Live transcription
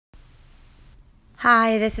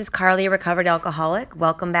Hi, this is Carly, a recovered alcoholic.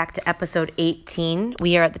 Welcome back to episode 18.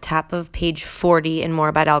 We are at the top of page 40 and more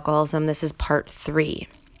about alcoholism. This is part 3.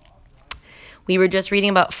 We were just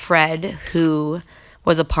reading about Fred, who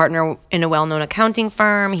was a partner in a well-known accounting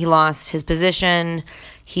firm. He lost his position.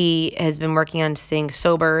 He has been working on staying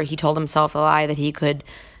sober. He told himself a lie that he could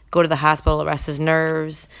go to the hospital, rest his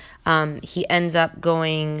nerves. He ends up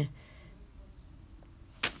drinking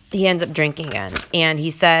again. And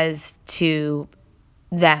he says to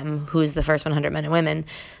them, who's the first 100 men and women,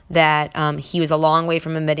 that he was a long way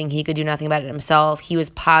from admitting he could do nothing about it himself. He was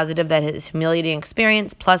positive that his humiliating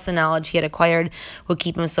experience plus the knowledge he had acquired would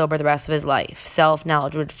keep him sober the rest of his life.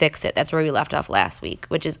 Self-knowledge would fix it. That's where we left off last week,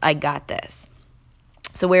 which is I got this.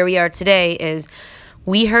 So where we are today is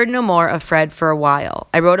we heard no more of Fred for a while.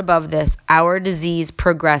 I wrote above this, our disease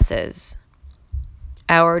progresses.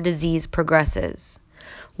 Our disease progresses.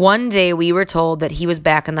 One day we were told that he was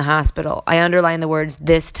back in the hospital. I underlined the words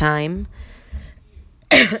this time,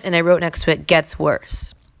 and I wrote next to it, gets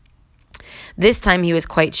worse. This time he was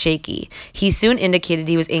quite shaky. He soon indicated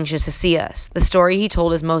he was anxious to see us. The story he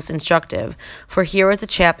told is most instructive, for here was a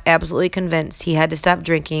chap absolutely convinced he had to stop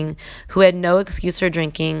drinking, who had no excuse for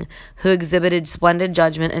drinking, who exhibited splendid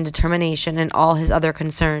judgment and determination in all his other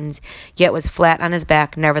concerns, yet was flat on his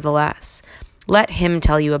back nevertheless. Let him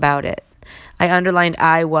tell you about it. I underlined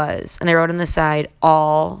I was, and I wrote on the side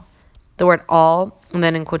the word all, and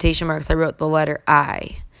then in quotation marks I wrote the letter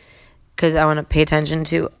I, because I want to pay attention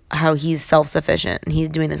to how he's self-sufficient, and he's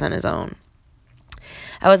doing this on his own.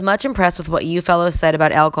 I was much impressed with what you fellows said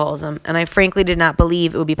about alcoholism, and I frankly did not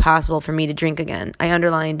believe it would be possible for me to drink again. I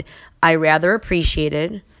underlined, I rather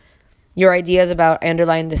appreciated your ideas about, I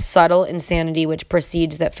underlined the subtle insanity which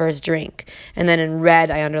precedes that first drink. And then in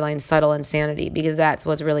red, I underlined subtle insanity because that's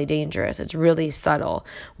what's really dangerous. It's really subtle.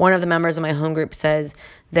 One of the members of my home group says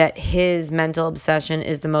that his mental obsession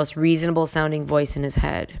is the most reasonable sounding voice in his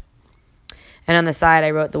head. And on the side,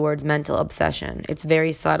 I wrote the words mental obsession. It's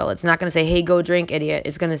very subtle. It's not going to say, hey, go drink, idiot.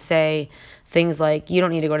 It's going to say things like, you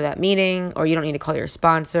don't need to go to that meeting, or you don't need to call your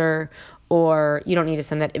sponsor, or you don't need to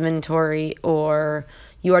send that inventory, or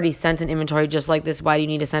you already sent an inventory just like this. Why do you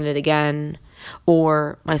need to send it again?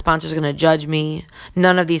 Or my sponsor's going to judge me.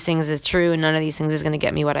 None of these things is true, and none of these things is going to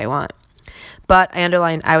get me what I want. But I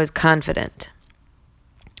underlined I was confident.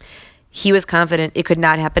 He was confident it could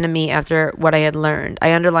not happen to me after what I had learned.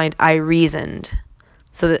 I underlined I reasoned.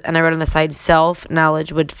 And I wrote on the side,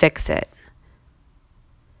 self-knowledge would fix it.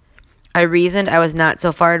 I reasoned I was not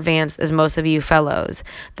so far advanced as most of you fellows,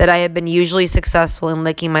 that I had been usually successful in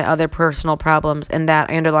licking my other personal problems, and that,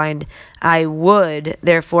 I underlined, I would,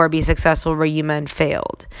 therefore, be successful where you men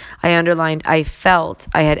failed. I underlined, I felt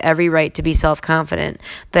I had every right to be self-confident,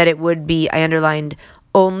 that it would be, I underlined,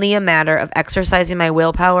 only a matter of exercising my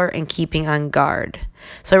willpower and keeping on guard.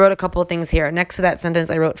 So I wrote a couple of things here. Next to that sentence,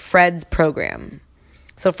 I wrote Fred's program.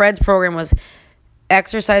 So Fred's program was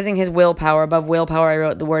exercising his willpower. Above willpower, I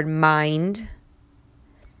wrote the word mind.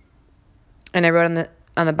 And I wrote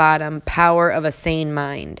on the bottom, power of a sane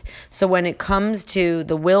mind. So when it comes to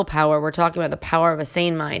the willpower, we're talking about the power of a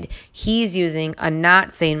sane mind. He's using a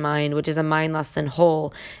not sane mind, which is a mind less than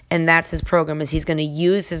whole. And that's his program, is he's going to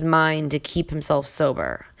use his mind to keep himself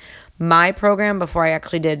sober. My program, before I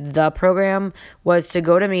actually did the program, was to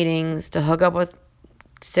go to meetings, to hook up with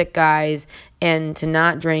sick guys, and to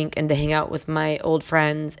not drink, and to hang out with my old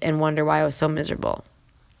friends and wonder why I was so miserable.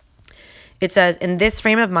 It says, in this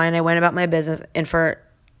frame of mind, I went about my business, and for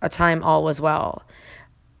a time all was well.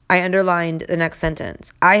 I underlined the next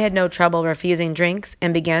sentence. I had no trouble refusing drinks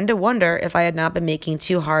and began to wonder if I had not been making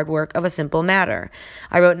too hard work of a simple matter.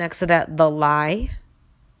 I wrote next to that the lie.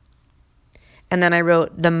 And then I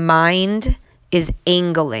wrote the mind is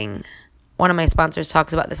angling. One of my sponsors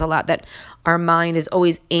talks about this a lot, that our mind is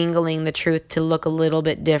always angling the truth to look a little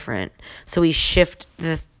bit different. So we shift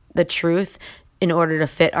the truth in order to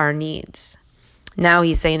fit our needs. Now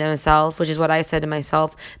he's saying to himself, which is what I said to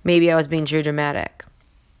myself, maybe I was being too dramatic.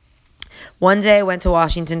 One day I went to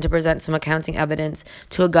Washington to present some accounting evidence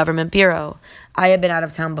to a government bureau. I had been out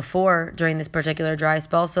of town before during this particular dry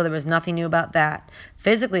spell, so there was nothing new about that.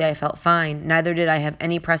 Physically, I felt fine. Neither did I have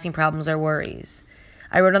any pressing problems or worries.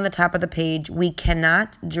 I wrote on the top of the page, we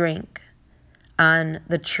cannot drink on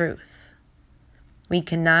the truth. We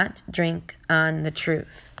cannot drink on the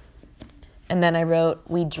truth. And then I wrote,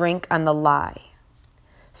 we drink on the lie.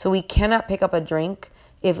 So we cannot pick up a drink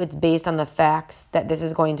if it's based on the facts that this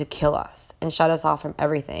is going to kill us and shut us off from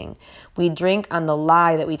everything. We drink on the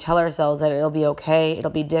lie that we tell ourselves that it'll be okay,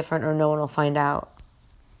 it'll be different, or no one will find out.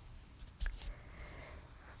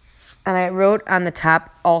 And I wrote on the top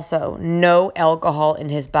also, no alcohol in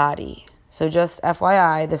his body. So just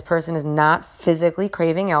FYI, this person is not physically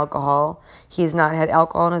craving alcohol. He's not had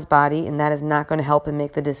alcohol in his body, and that is not going to help him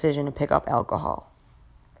make the decision to pick up alcohol.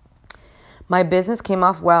 My business came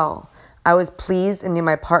off well. I was pleased and knew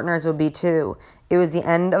my partners would be too. It was the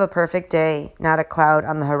end of a perfect day, not a cloud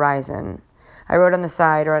on the horizon. I wrote on the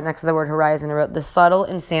side, or next to the word horizon, I wrote the subtle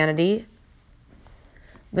insanity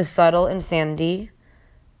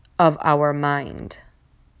of our mind.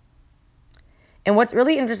 And what's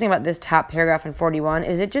really interesting about this top paragraph in 41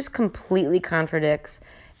 is it just completely contradicts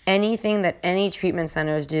anything that any treatment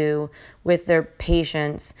centers do with their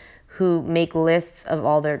patients who make lists of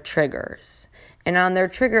all their triggers. And on their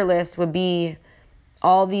trigger list would be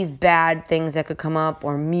all these bad things that could come up,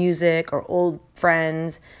 or music, or old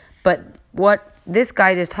friends. But what this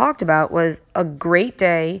guy just talked about was a great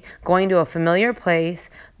day, going to a familiar place,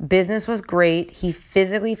 business was great, he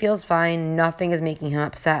physically feels fine, nothing is making him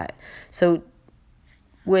upset. So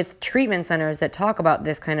with treatment centers that talk about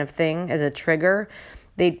this kind of thing as a trigger,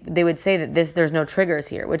 they would say that there's no triggers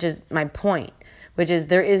here, which is my point, which is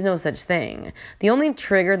there is no such thing. The only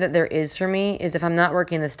trigger that there is for me is if I'm not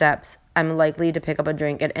working the steps, I'm likely to pick up a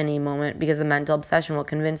drink at any moment because the mental obsession will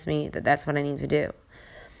convince me that that's what I need to do.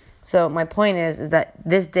 So my point is that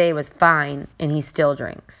this day was fine and he still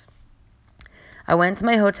drinks. I went to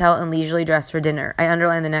my hotel and leisurely dressed for dinner. I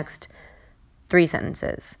underlined the next 3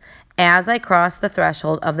 sentences. As I crossed the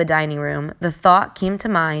threshold of the dining room, the thought came to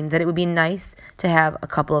mind that it would be nice to have a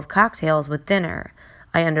couple of cocktails with dinner.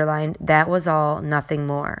 I underlined, that was all, nothing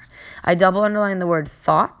more. I double underlined the word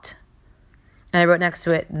thought, and I wrote next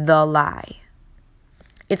to it, the lie.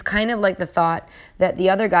 It's kind of like the thought that the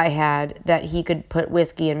other guy had that he could put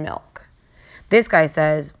whiskey in milk. This guy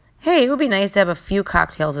says, hey, it would be nice to have a few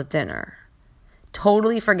cocktails with dinner.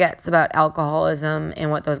 Totally forgets about alcoholism and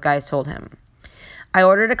what those guys told him. I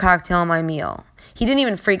ordered a cocktail on my meal. He didn't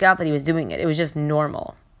even freak out that he was doing it. It was just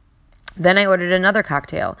normal. Then I ordered another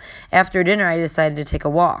cocktail. After dinner, I decided to take a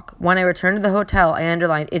walk. When I returned to the hotel, I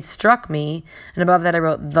underlined, it struck me, and above that I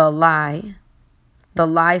wrote, the lie. The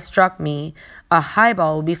lie struck me. A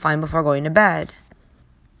highball would be fine before going to bed.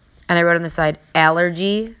 And I wrote on the side,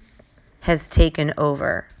 allergy has taken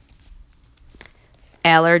over.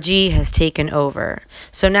 Allergy has taken over.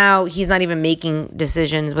 So now he's not even making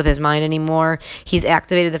decisions with his mind anymore. He's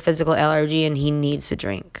activated the physical allergy and he needs to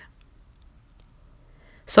drink.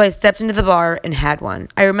 So I stepped into the bar and had one.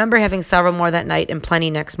 I remember having several more that night and plenty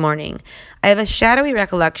next morning. I have a shadowy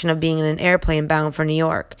recollection of being in an airplane bound for New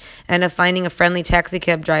York and of finding a friendly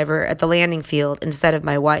taxicab driver at the landing field instead of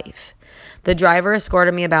my wife. The driver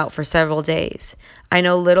escorted me about for several days. I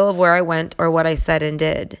know little of where I went or what I said and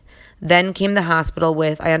did. Then came the hospital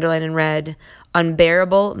with, I underlined and read,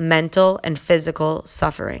 unbearable mental and physical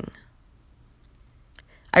suffering.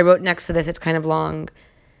 I wrote next to this, it's kind of long,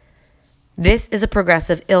 this is a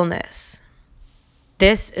progressive illness.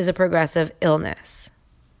 This is a progressive illness.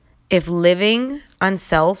 If living on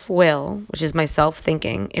self-will, which is my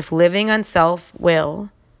self-thinking, if living on self-will,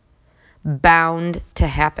 bound to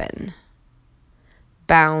happen.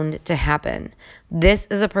 Bound to happen. This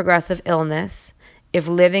is a progressive illness. If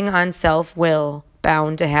living on self-will,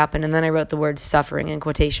 bound to happen. And then I wrote the word suffering in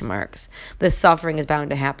quotation marks. The suffering is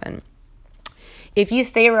bound to happen. If you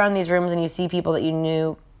stay around these rooms and you see people that you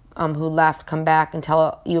knew who left come back and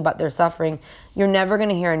tell you about their suffering, you're never going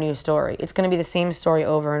to hear a new story. It's going to be the same story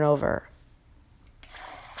over and over.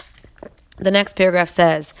 The next paragraph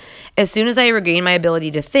says, as soon as I regained my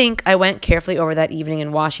ability to think, I went carefully over that evening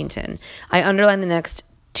in Washington. I underlined the next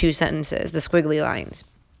 2 sentences, the squiggly lines.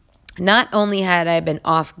 Not only had I been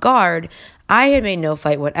off guard, I had made no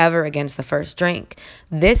fight whatever against the first drink.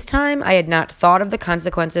 This time I had not thought of the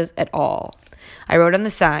consequences at all. I wrote on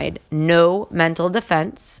the side, no mental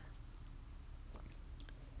defense.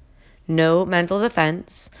 No mental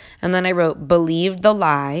defense. And then I wrote, believe the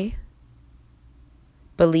lie.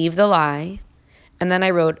 Believe the lie. And then I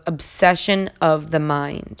wrote, obsession of the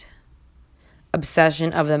mind.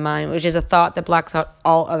 Obsession of the mind, which is a thought that blocks out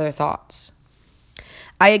all other thoughts.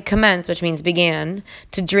 I had commenced, which means began,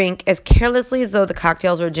 to drink as carelessly as though the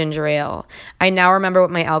cocktails were ginger ale. I now remember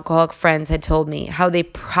what my alcoholic friends had told me, how they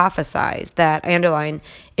prophesized that, I underlined,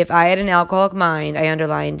 if I had an alcoholic mind, I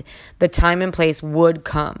underlined, the time and place would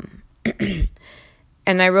come.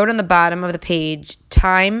 And I wrote on the bottom of the page,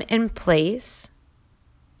 time and place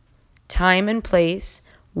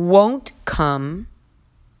won't come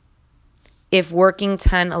if working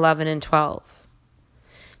 10, 11, and 12.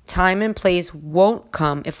 Time and place won't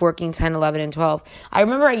come if working 10, 11, and 12. I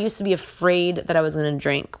remember I used to be afraid that I was going to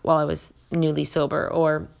drink while I was newly sober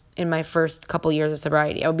or in my first couple years of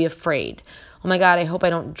sobriety. I would be afraid. Oh my God, I hope I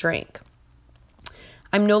don't drink.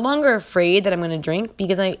 I'm no longer afraid that I'm going to drink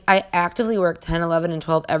because I actively work 10, 11, and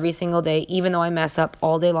 12 every single day, even though I mess up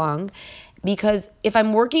all day long. Because if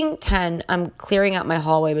I'm working 10, I'm clearing out my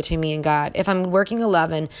hallway between me and God. If I'm working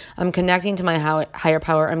 11, I'm connecting to my higher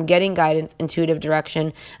power. I'm getting guidance, intuitive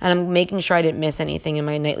direction, and I'm making sure I didn't miss anything in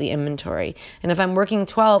my nightly inventory. And if I'm working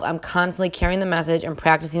 12, I'm constantly carrying the message and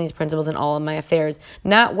practicing these principles in all of my affairs.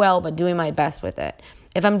 Not well, but doing my best with it.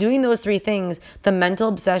 If I'm doing those three things, the mental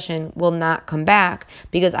obsession will not come back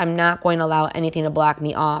because I'm not going to allow anything to block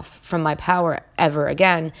me off from my power ever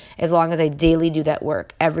again, as long as I daily do that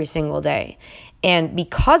work every single day. And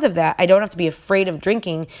because of that, I don't have to be afraid of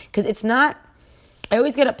drinking, because it's not, I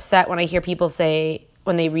always get upset when I hear people say,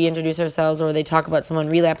 when they reintroduce themselves or they talk about someone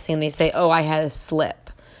relapsing, they say, oh, I had a slip.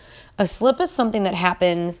 A slip is something that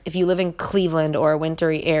happens if you live in Cleveland or a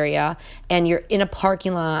wintry area and you're in a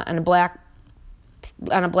parking lot on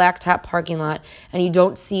a blacktop parking lot, and you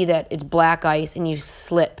don't see that it's black ice, and you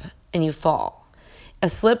slip and you fall. A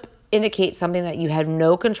slip indicates something that you have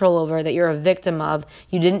no control over, that you're a victim of,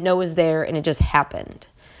 you didn't know was there, and it just happened.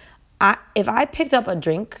 If I picked up a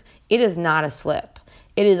drink, it is not a slip.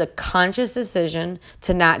 It is a conscious decision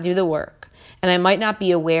to not do the work. And I might not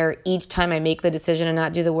be aware each time I make the decision to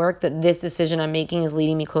not do the work that this decision I'm making is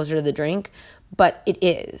leading me closer to the drink, but it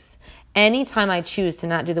is. Anytime I choose to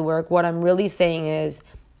not do the work, what I'm really saying is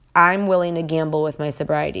I'm willing to gamble with my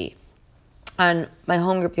sobriety. On my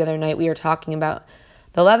home group the other night, we were talking about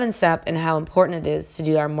the 11th step and how important it is to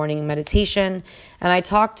do our morning meditation. And I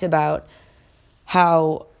talked about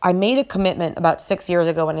how I made a commitment about 6 years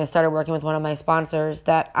ago when I started working with one of my sponsors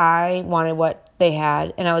that I wanted what they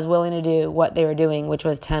had, and I was willing to do what they were doing, which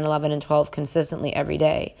was 10, 11, and 12 consistently every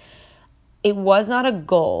day. It was not a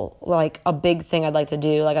goal, like a big thing I'd like to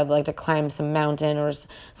do, like I'd like to climb some mountain or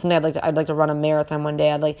something I'd like to run a marathon one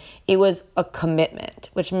day. It was a commitment,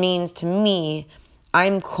 which means to me,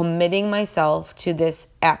 I'm committing myself to this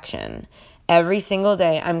action. Every single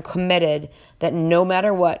day, I'm committed that no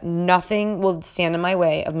matter what, nothing will stand in my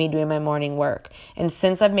way of me doing my morning work. And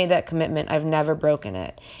since I've made that commitment, I've never broken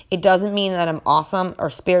it. It doesn't mean that I'm awesome or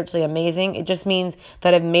spiritually amazing. It just means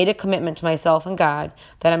that I've made a commitment to myself and God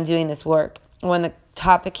that I'm doing this work. When the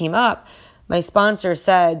topic came up, my sponsor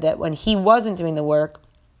said that when he wasn't doing the work,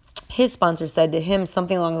 his sponsor said to him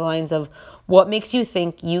something along the lines of, what makes you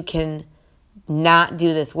think you can not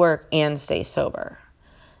do this work and stay sober?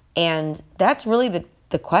 And that's really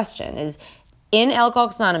the question is, in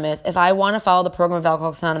Alcoholics Anonymous, if I want to follow the program of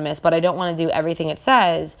Alcoholics Anonymous, but I don't want to do everything it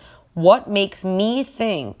says, what makes me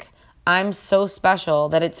think I'm so special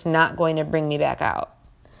that it's not going to bring me back out?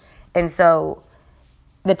 And so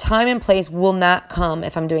the time and place will not come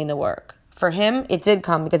if I'm doing the work. For him, it did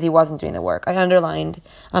come because he wasn't doing the work. I underlined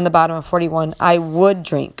on the bottom of 41, I would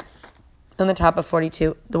drink. On the top of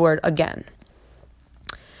 42, the word again.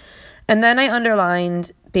 And then I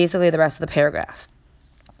underlined basically the rest of the paragraph.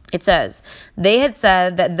 It says, they had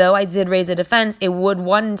said that though I did raise a defense, it would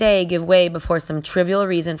one day give way before some trivial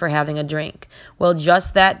reason for having a drink. Well,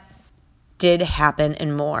 just that did happen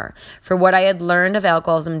and more. For what I had learned of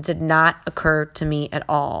alcoholism did not occur to me at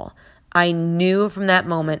all. I knew from that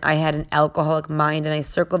moment I had an alcoholic mind, and I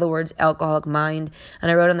circled the words alcoholic mind,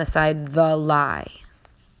 and I wrote on the side, the lie.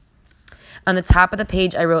 On the top of the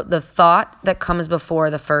page, I wrote, the thought that comes before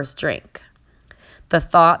the first drink. The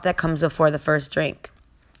thought that comes before the first drink.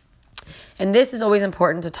 And this is always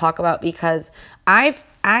important to talk about because I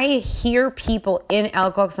hear people in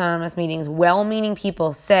Alcoholics Anonymous meetings, well-meaning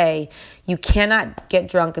people, say you cannot get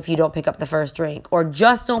drunk if you don't pick up the first drink, or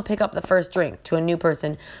just don't pick up the first drink, to a new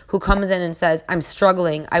person who comes in and says, I'm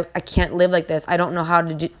struggling, I can't live like this, I don't know how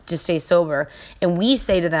to stay sober. And we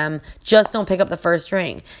say to them, just don't pick up the first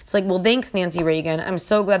drink. It's like, well, thanks, Nancy Reagan. I'm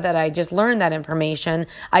so glad that I just learned that information.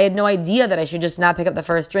 I had no idea that I should just not pick up the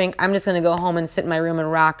first drink. I'm just going to go home and sit in my room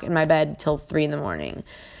and rock in my bed till 3 a.m.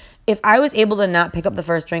 If I was able to not pick up the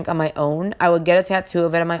first drink on my own, I would get a tattoo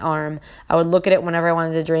of it on my arm. I would look at it whenever I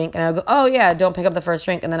wanted to drink, and I would go, oh yeah, don't pick up the first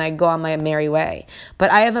drink, and then I'd go on my merry way.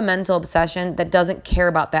 But I have a mental obsession that doesn't care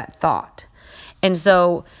about that thought. And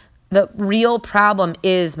so the real problem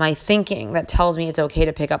is my thinking that tells me it's okay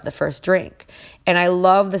to pick up the first drink. And I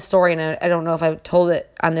love the story, and I don't know if I've told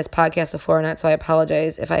it on this podcast before or not, so I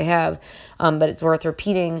apologize if I have, but it's worth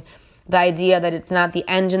repeating. The idea that it's not the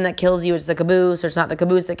engine that kills you, it's the caboose, or it's not the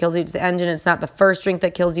caboose that kills you, it's the engine. It's not the first drink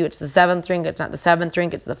that kills you, it's the seventh drink. It's not the seventh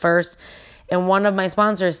drink, it's the first. And one of my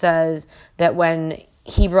sponsors says that when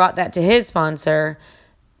he brought that to his sponsor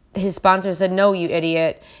said, no, you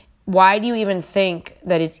idiot. Why do you even think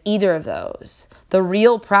that it's either of those? The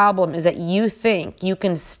real problem is that you think you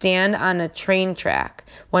can stand on a train track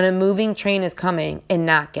when a moving train is coming and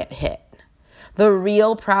not get hit. The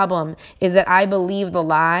real problem is that I believe the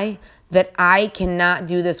lie that I cannot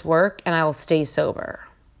do this work and I will stay sober.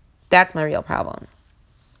 That's my real problem.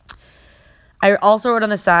 I also wrote on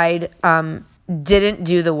the side, didn't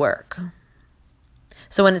do the work.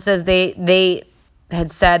 So when it says they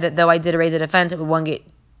had said that though I did raise a defense, it would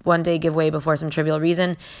one day give way before some trivial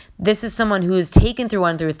reason. This is someone who's taken through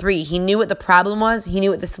 1 through 3. He knew what the problem was. He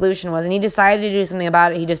knew what the solution was. And he decided to do something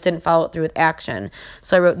about it. He just didn't follow it through with action.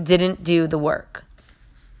 So I wrote, didn't do the work.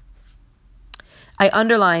 I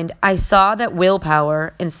underlined, I saw that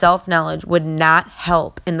willpower and self-knowledge would not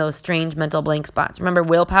help in those strange mental blank spots. Remember,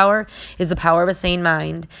 willpower is the power of a sane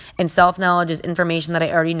mind, and self-knowledge is information that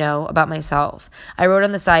I already know about myself. I wrote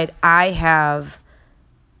on the side, I have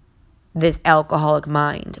this alcoholic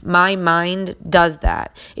mind. My mind does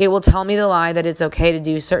that. It will tell me the lie that it's okay to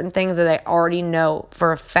do certain things that I already know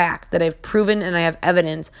for a fact, that I've proven and I have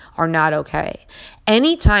evidence are not okay.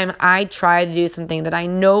 Anytime I try to do something that I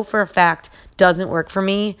know for a fact doesn't work for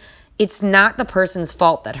me, it's not the person's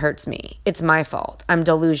fault that hurts me. It's my fault. I'm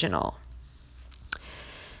delusional.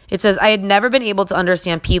 It says, I had never been able to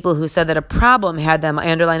understand people who said that a problem had them,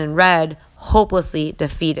 I underlined in red, hopelessly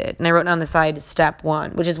defeated. And I wrote on the side, step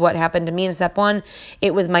 1, which is what happened to me in step 1.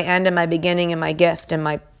 It was my end and my beginning and my gift and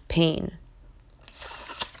my pain.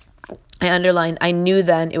 I underlined, I knew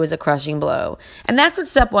then it was a crushing blow. And that's what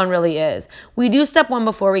step 1 really is. We do step 1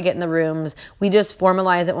 before we get in the rooms. We just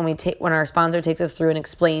formalize it when our sponsor takes us through and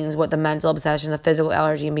explains what the mental obsession, the physical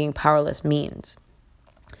allergy, and being powerless means.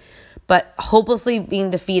 But hopelessly being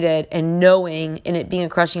defeated and knowing and it being a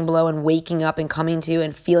crushing blow and waking up and coming to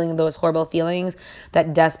and feeling those horrible feelings,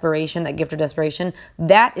 that desperation, that gift of desperation,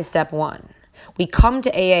 that is step 1. We come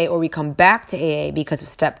to AA or we come back to AA because of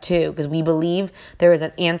step 2, because we believe there is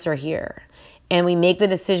an answer here. And we make the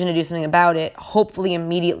decision to do something about it, hopefully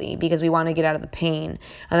immediately, because we want to get out of the pain.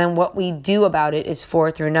 And then what we do about it is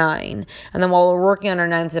 4 through 9. And then while we're working on our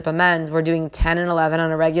 9-step amends, we're doing 10 and 11 on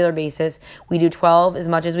a regular basis. We do 12 as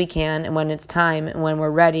much as we can, and when it's time, and when we're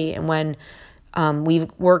ready, and when we've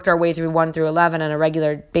worked our way through 1 through 11 on a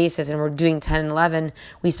regular basis, and we're doing 10 and 11,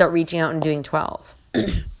 we start reaching out and doing 12.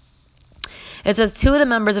 It says 2 of the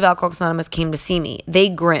members of Alcoholics Anonymous came to see me. They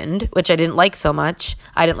grinned, which I didn't like so much.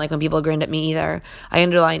 I didn't like when people grinned at me either. I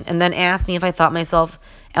underlined, and then asked me if I thought myself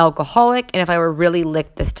alcoholic and if I were really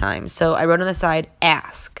licked this time. So I wrote on the side,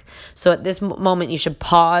 ask. So at this moment, you should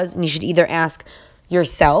pause and you should either ask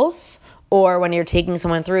yourself, or when you're taking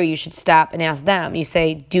someone through, you should stop and ask them. You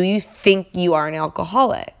say, do you think you are an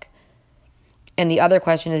alcoholic? And the other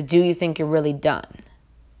question is, do you think you're really done?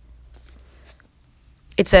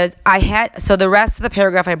 It says, so the rest of the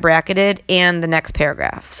paragraph I bracketed and the next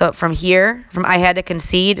paragraph. So from I had to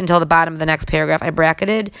concede until the bottom of the next paragraph, I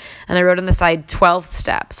bracketed, and I wrote on the side 12th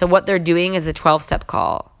step. So what they're doing is the 12-step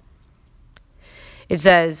call. It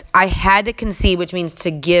says, I had to concede, which means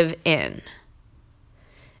to give in.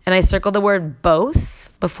 And I circled the word both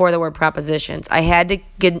before the word propositions. I had to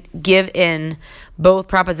give in both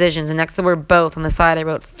propositions, and next to the word both on the side, I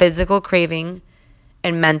wrote physical craving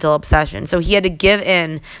and mental obsession. So he had to give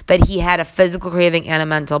in that he had a physical craving and a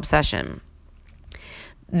mental obsession.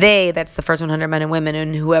 That's the first 100 men and women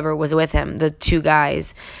and whoever was with him, the 2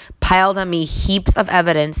 guys, piled on me heaps of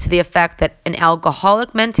evidence to the effect that an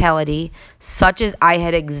alcoholic mentality, such as I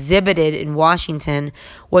had exhibited in Washington,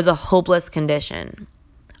 was a hopeless condition.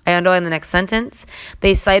 I underline the next sentence.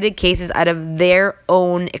 They cited cases out of their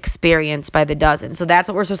own experience by the dozen. So that's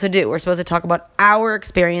what we're supposed to do. We're supposed to talk about our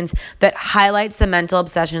experience that highlights the mental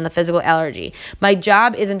obsession and the physical allergy. My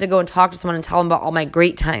job isn't to go and talk to someone and tell them about all my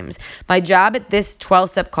great times. My job at this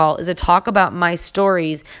 12-step call is to talk about my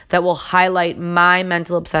stories that will highlight my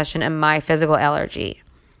mental obsession and my physical allergy.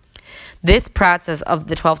 This process of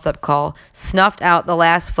the 12-step call snuffed out the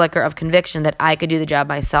last flicker of conviction that I could do the job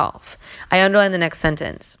myself. I underline the next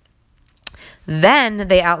sentence. Then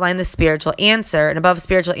they outlined the spiritual answer, and above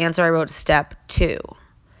spiritual answer I wrote step 2.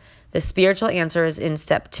 The spiritual answer is in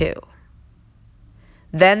step 2.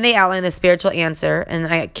 Then they outlined the spiritual answer, and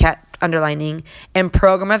I kept underlining, and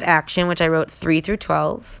program of action, which I wrote 3 through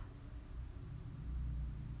 12.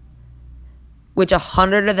 Which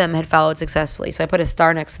 100 of them had followed successfully. So I put a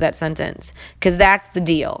star next to that sentence, because that's the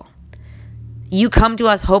deal. You come to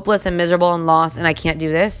us hopeless and miserable and lost, and I can't do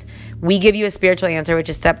this. We give you a spiritual answer, which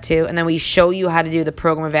is step 2, and then we show you how to do the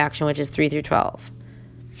program of action, which is 3 through 12.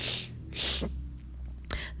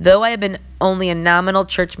 Though I had been only a nominal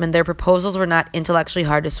churchman, their proposals were not intellectually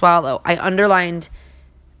hard to swallow. I underlined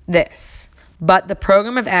this. But the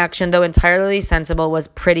program of action, though entirely sensible, was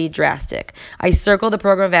pretty drastic. I circled the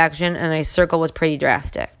program of action, and I circled was pretty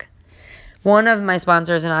drastic. One of my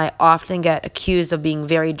sponsors and I often get accused of being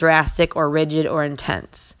very drastic or rigid or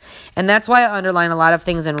intense. And that's why I underline a lot of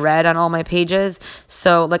things in red on all my pages.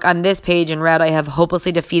 So like on this page in red, I have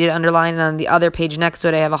hopelessly defeated underlined, and on the other page next to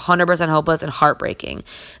it, I have 100% hopeless and heartbreaking.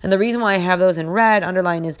 And the reason why I have those in red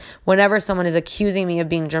underlined is whenever someone is accusing me of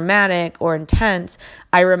being dramatic or intense,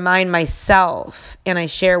 I remind myself and I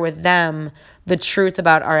share with them the truth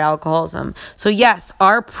about our alcoholism. So yes,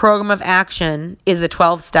 our program of action is the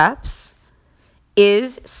 12 steps,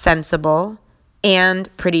 is sensible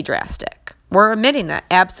and pretty drastic. We're admitting that,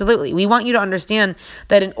 absolutely. We want you to understand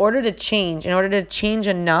that in order to change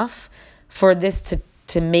enough for this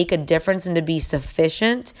to make a difference and to be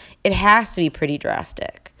sufficient, it has to be pretty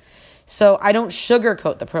drastic. So I don't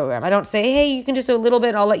sugarcoat the program. I don't say, hey, you can just do a little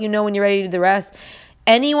bit, I'll let you know when you're ready to do the rest.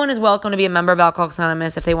 Anyone is welcome to be a member of Alcoholics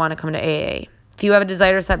Anonymous if they want to come to AA. If you have a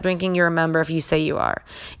desire to stop drinking, you're a member if you say you are.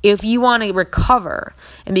 If you want to recover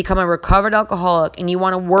and become a recovered alcoholic and you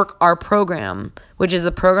want to work our program, which is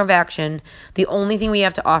the program of action, the only thing we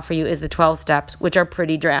have to offer you is the 12 steps, which are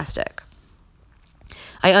pretty drastic.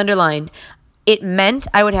 I underlined, it meant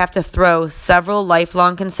I would have to throw several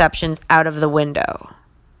lifelong conceptions out of the window.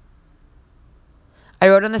 I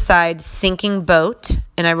wrote on the side, sinking boat,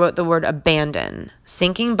 and I wrote the word abandon.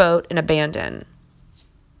 Sinking boat and abandon.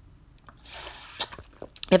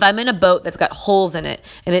 If I'm in a boat that's got holes in it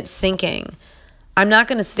and it's sinking, I'm not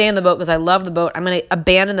going to stay in the boat because I love the boat. I'm going to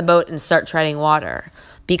abandon the boat and start treading water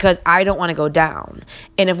because I don't want to go down.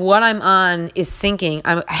 And if what I'm on is sinking,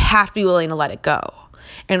 I have to be willing to let it go.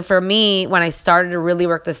 And for me, when I started to really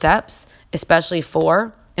work the steps, especially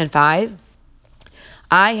 4 and 5,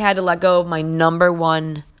 I had to let go of my number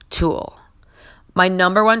one tool. My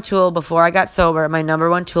number one tool before I got sober, my number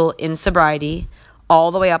one tool in sobriety,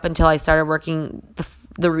 all the way up until I started working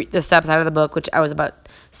the steps out of the book, which I was about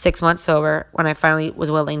 6 months sober when I finally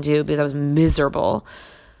was willing to because I was miserable.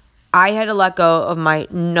 I had to let go of my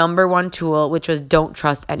number one tool, which was don't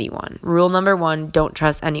trust anyone. Rule number 1, don't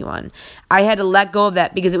trust anyone. I had to let go of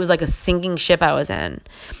that because it was like a sinking ship I was in.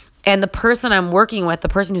 And the person I'm working with, the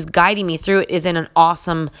person who's guiding me through it, is in an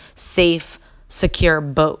awesome, safe, secure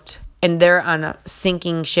boat. And they're on a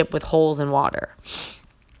sinking ship with holes in water.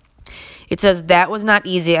 It says, that was not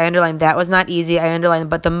easy. I underlined, that was not easy. I underlined,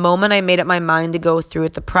 but the moment I made up my mind to go through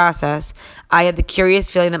with the process, I had the curious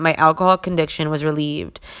feeling that my alcoholic addiction was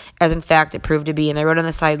relieved, as in fact it proved to be. And I wrote on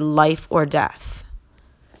the side, life or death.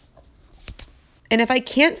 And if I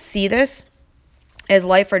can't see this as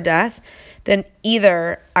life or death, then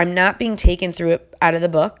either I'm not being taken through it out of the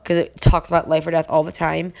book, because it talks about life or death all the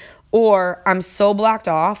time, or I'm so blocked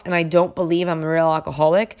off and I don't believe I'm a real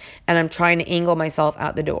alcoholic and I'm trying to angle myself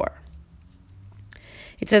out the door.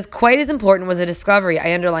 It says, quite as important was a discovery.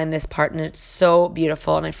 I underlined this part, and it's so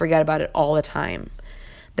beautiful, and I forget about it all the time.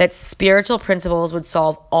 That spiritual principles would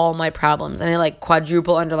solve all my problems. And I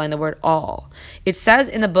quadruple underline the word all. It says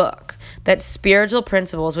in the book that spiritual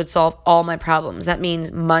principles would solve all my problems. That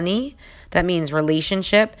means money. That means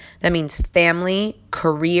relationship. That means family,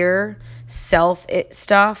 career, self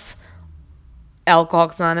stuff,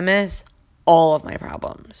 Alcoholics Anonymous, all of my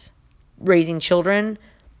problems. Raising children,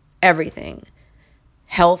 everything.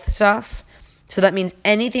 Health stuff. So that means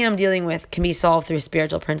anything I'm dealing with can be solved through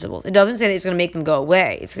spiritual principles. It doesn't say that it's going to make them go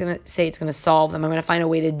away. It's going to say it's going to solve them. I'm going to find a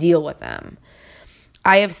way to deal with them.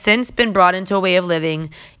 I have since been brought into a way of living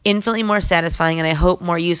infinitely more satisfying and I hope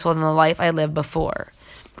more useful than the life I lived before.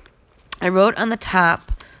 I wrote on the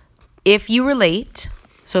top, if you relate,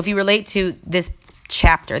 so if you relate to this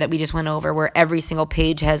chapter that we just went over where every single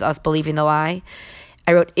page has us believing the lie,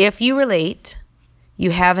 I wrote, if you relate,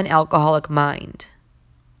 you have an alcoholic mind.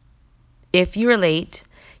 If you relate,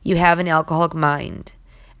 you have an alcoholic mind.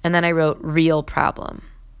 And then I wrote, real problem.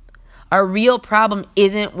 Our real problem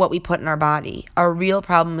isn't what we put in our body. Our real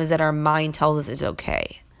problem is that our mind tells us it's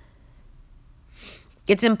okay.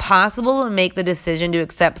 It's impossible to make the decision to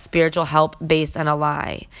accept spiritual help based on a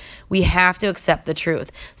lie. We have to accept the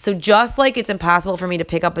truth. So just like it's impossible for me to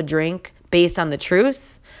pick up a drink based on the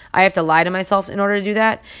truth, I have to lie to myself in order to do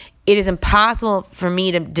that. It is impossible for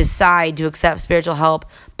me to decide to accept spiritual help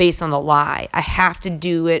based on the lie. I have to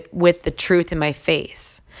do it with the truth in my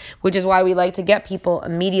face, which is why we like to get people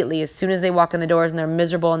immediately as soon as they walk in the doors and they're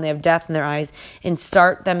miserable and they have death in their eyes and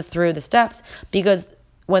start them through the steps, because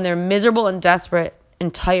when they're miserable and desperate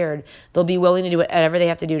and tired, they'll be willing to do whatever they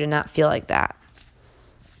have to do to not feel like that.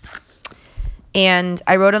 And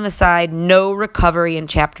I wrote on the side, no recovery in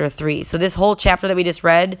chapter 3. So this whole chapter that we just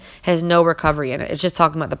read has no recovery in it. It's just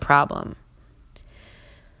talking about the problem.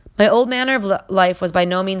 My old manner of life was by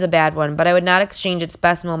no means a bad one, but I would not exchange its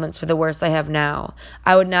best moments for the worst I have now.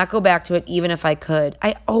 I would not go back to it even if I could.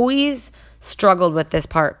 I always struggled with this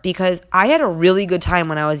part because I had a really good time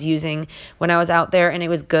when I was out there, and it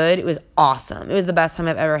was good. It was awesome. It was the best time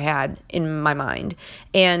I've ever had in my mind.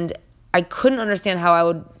 And I couldn't understand how I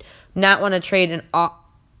would not want to trade an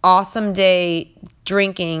awesome day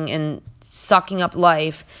drinking and sucking up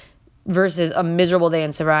life versus a miserable day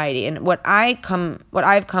in sobriety. And what I've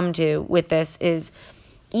come to with this is,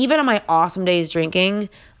 even on my awesome days drinking,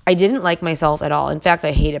 I didn't like myself at all. In fact,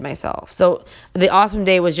 I hated myself. So the awesome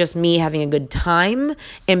day was just me having a good time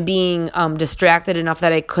and being distracted enough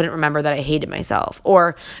that I couldn't remember that I hated myself,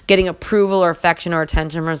 or getting approval or affection or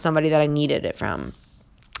attention from somebody that I needed it from.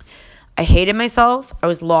 I hated myself. I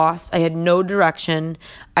was lost. I had no direction.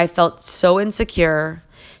 I felt so insecure.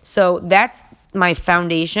 So that's my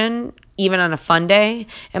foundation, even on a fun day.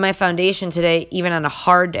 And my foundation today, even on a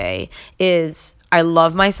hard day, is I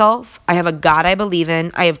love myself. I have a God I believe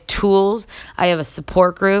in. I have tools. I have a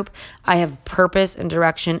support group. I have purpose and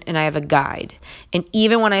direction, and I have a guide. And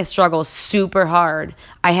even when I struggle super hard,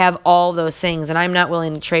 I have all those things, and I'm not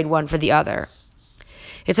willing to trade one for the other.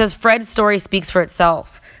 It says, Fred's story speaks for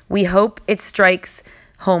itself. We hope it strikes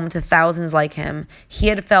home to thousands like him. He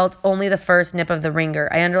had felt only the first nip of the ringer.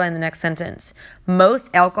 I underline the next sentence.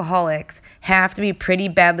 Most alcoholics have to be pretty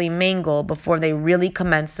badly mangled before they really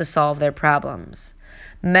commence to solve their problems.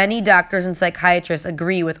 Many doctors and psychiatrists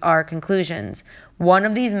agree with our conclusions. One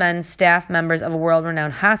of these men, staff members of a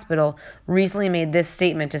world-renowned hospital, recently made this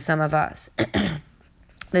statement to some of us.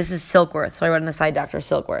 This is Silkworth, so I wrote on the side, Dr.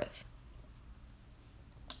 Silkworth.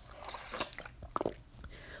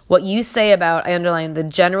 What you say about, I underline, the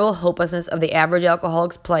general hopelessness of the average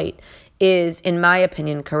alcoholic's plight is, in my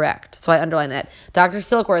opinion, correct. So I underline that. Dr.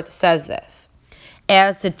 Silkworth says this.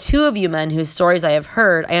 As to two of you men whose stories I have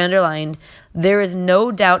heard, I underlined, there is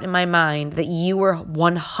no doubt in my mind that you were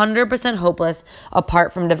 100% hopeless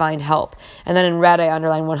apart from divine help. And then in red, I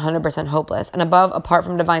underlined 100% hopeless. And above, apart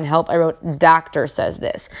from divine help, I wrote, doctor says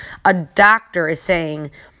this. A doctor is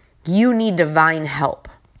saying, you need divine help.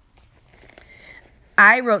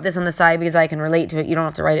 I wrote this on the side because I can relate to it. You don't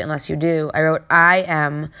have to write it unless you do. I wrote, I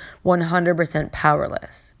am 100%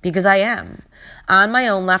 powerless, because I am. On my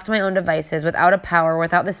own, left to my own devices, without a power,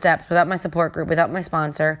 without the steps, without my support group, without my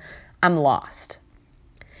sponsor, I'm lost.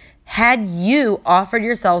 Had you offered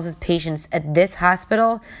yourselves as patients at this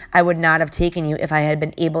hospital, I would not have taken you if I had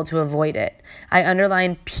been able to avoid it. I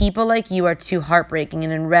underlined, people like you are too heartbreaking,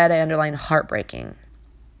 and in red, I underlined heartbreaking.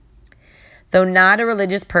 Though not a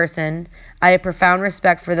religious person, I have profound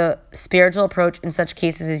respect for the spiritual approach in such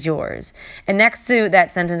cases as yours. And next to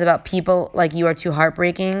that sentence about people like you are too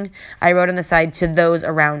heartbreaking, I wrote on the side, to those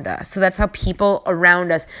around us. So that's how people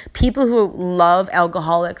around us, people who love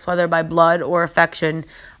alcoholics, whether by blood or affection,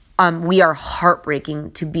 we are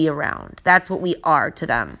heartbreaking to be around. That's what we are to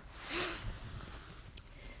them.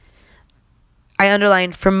 I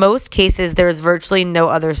underlined, for most cases, there is virtually no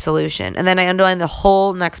other solution. And then I underlined the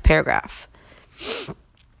whole next paragraph.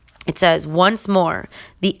 It says, once more,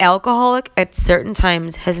 the alcoholic at certain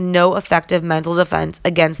times has no effective mental defense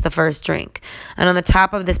against the first drink. And on the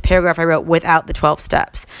top of this paragraph, I wrote, without the 12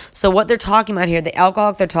 steps. So what they're talking about here, the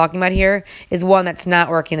alcoholic they're talking about here, is one that's not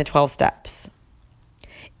working the 12 steps.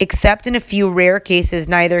 Except in a few rare cases,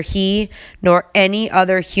 neither he nor any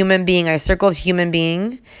other human being, I circled human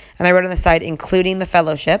being, and I wrote on the side, including the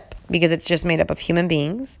fellowship, because it's just made up of human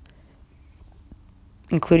beings,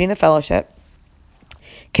 including the fellowship,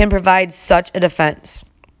 can provide such a defense.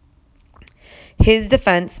 His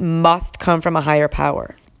defense must come from a higher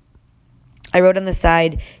power. I wrote on the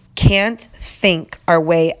side, can't think our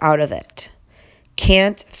way out of it.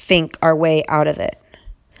 Can't think our way out of it.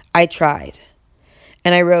 I tried.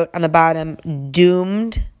 And I wrote on the bottom,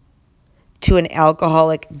 doomed to an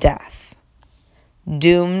alcoholic death.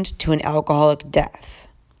 Doomed to an alcoholic death.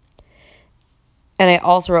 And I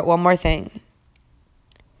also wrote one more thing.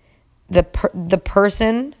 The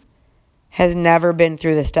person has never been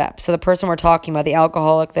through the steps. So the person we're talking about, the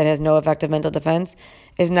alcoholic that has no effective mental defense,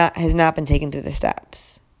 has not been taken through the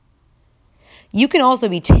steps. You can also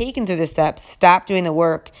be taken through the steps, stop doing the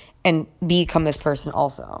work, and become this person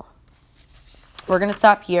also. We're going to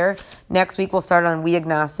stop here. Next week we'll start on We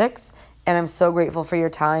Agnostics, and I'm so grateful for your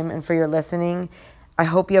time and for your listening. I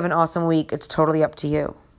hope you have an awesome week. It's totally up to you.